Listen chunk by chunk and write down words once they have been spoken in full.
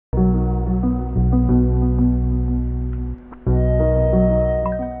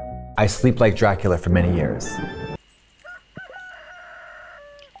I sleep like Dracula for many years.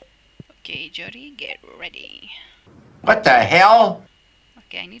 Okay, Jody, get ready. What the hell?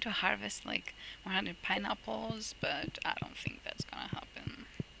 Okay, I need to harvest like 100 pineapples, but I don't think that's gonna happen.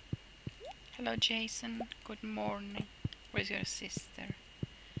 Hello, Jason. Good morning. Where's your sister?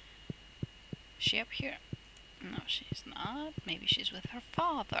 Is she up here? No, she's not. Maybe she's with her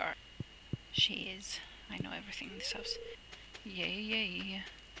father. She is. I know everything in this house. Yay.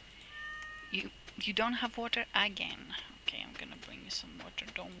 You don't have water again. Okay, I'm gonna bring you some water,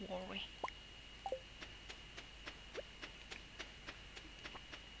 don't worry.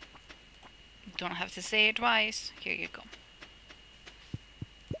 Don't have to say it twice. Here you go.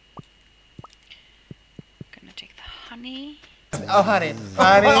 Gonna take the honey. Oh, honey.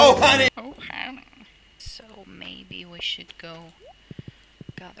 Oh, honey. Oh, honey. So maybe we should go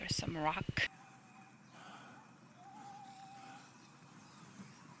gather some rock.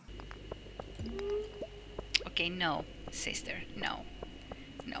 Okay, no, sister, no.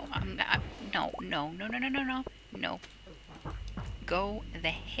 No, no. Go the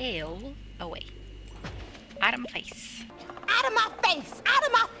hell away. Out of my face. Out of my face! Out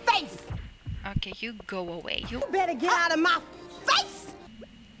of my face! Okay, you go away. You Better get out of my face!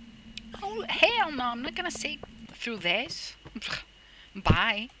 Oh, hell no, I'm not gonna say through this.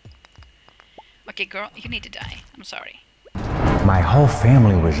 Bye. Okay, girl, you need to die. I'm sorry. My whole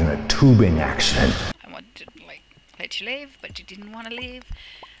family was in a tubing accident. I wanted to, like, let you live, but you didn't want to live.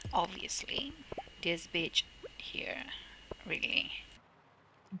 Obviously. This bitch here. Really.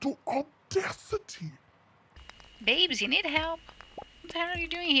 The audacity! Babes, you need help. What the hell are you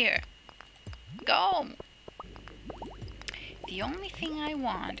doing here? Go! The only thing I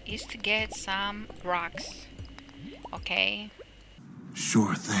want is to get some rocks. Okay?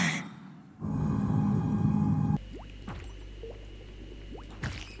 Sure thing.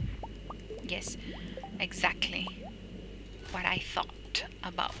 Yes, exactly what I thought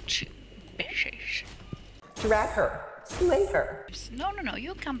about you, bitches. Drag her. Slay her. No,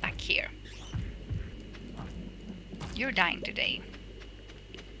 you come back here. You're dying today.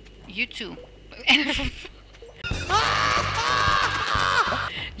 You too.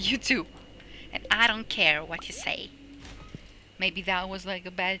 You too. And I don't care what you say. Maybe that was like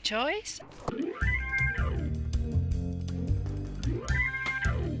a bad choice?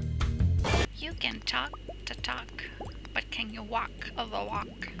 You can talk the talk, but can you walk the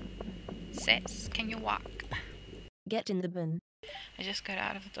walk? Sis, can you walk? Get in the bin. I just got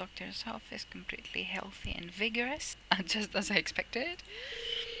out of the doctor's office completely healthy and vigorous, just as I expected.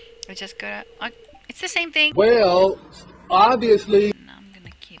 I just got it's the same thing. Well, obviously. Now I'm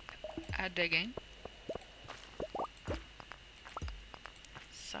gonna keep digging.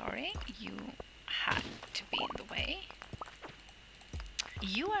 Sorry, you had to be in the way.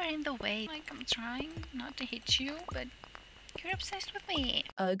 You are in the way. Like, I'm trying not to hit you, but you're obsessed with me.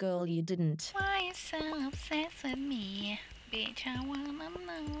 Oh girl, you didn't. Why you so obsessed with me? Bitch, I wanna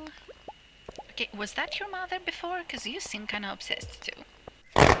know. Okay, was that your mother before? Because you seem kind of obsessed too.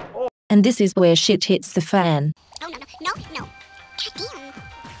 And this is where shit hits the fan. Oh no. God damn.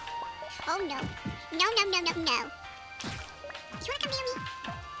 Oh no. No. You wanna come near me?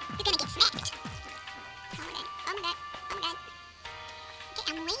 You're gonna get smacked. Oh my god. Okay,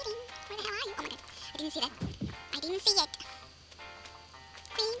 I'm waiting. Where the hell are you? Oh my god. I didn't see that. I didn't see it.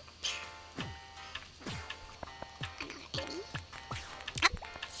 Queen. Another enemy. Oh,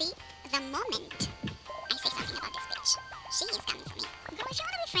 see? The moment I say something about this bitch, she is coming for me. Girl, if you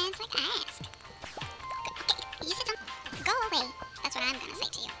wanna be friends, like, ask. Okay, you said something. Go away. That's what I'm gonna say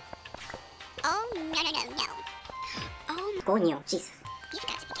to you. Oh, no. Oh, Coño, Jesus. you've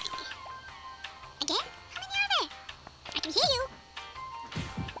got to be kidding me. Again? How many are there? I can hear you.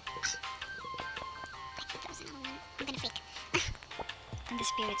 I think there was another one. I'm gonna freak. And the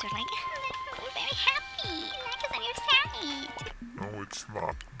spirits are like, we're very happy. Like us on your side. No, it's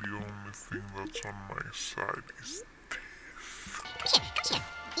not. The only thing that's on my side is death. Come here.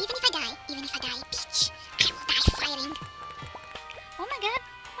 Even if I die, bitch, I will die fighting. Oh my god,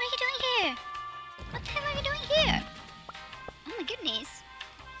 what are you doing here? What the hell are you doing here? Oh my goodness.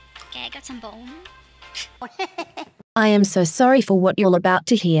 Okay, I got some bone. I am so sorry for what you're about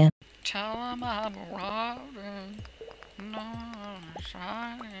to hear. Tell 'em I'm riding. No,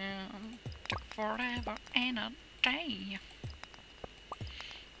 shining. Took forever and a day.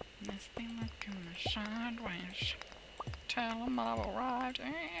 This thing looking sideways. Tell 'em I'm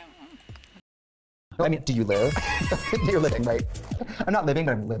riding. I mean, do you live? You're living, right? I'm not living,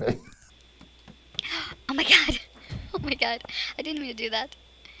 but I'm living. Oh my god. Oh my god. I didn't mean to do that.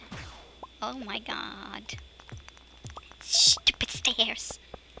 Oh my god. Stupid stairs.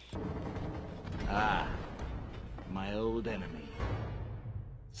 Ah, my old enemy.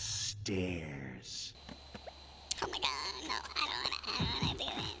 Stairs. Oh my god, no, I don't wanna do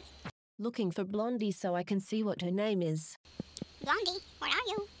this. Looking for Blondie so I can see what her name is. Blondie, where are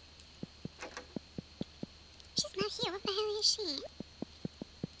you? She's not here, what the hell is she?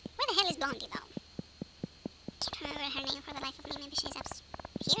 Where the hell is Blondie though? Can't remember her name for the life of me, maybe she's up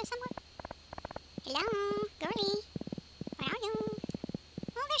here somewhere? Hello, girlie, where are you?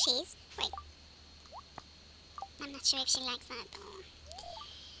 Oh, there she is, wait. I'm not sure if she likes that though.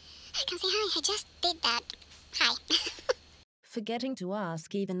 Come say hi, I just did that. Hi. Forgetting to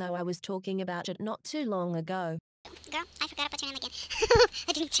ask even though I was talking about it not too long ago. Girl, I forgot about your name again.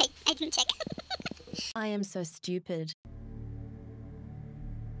 I didn't check. I am so stupid.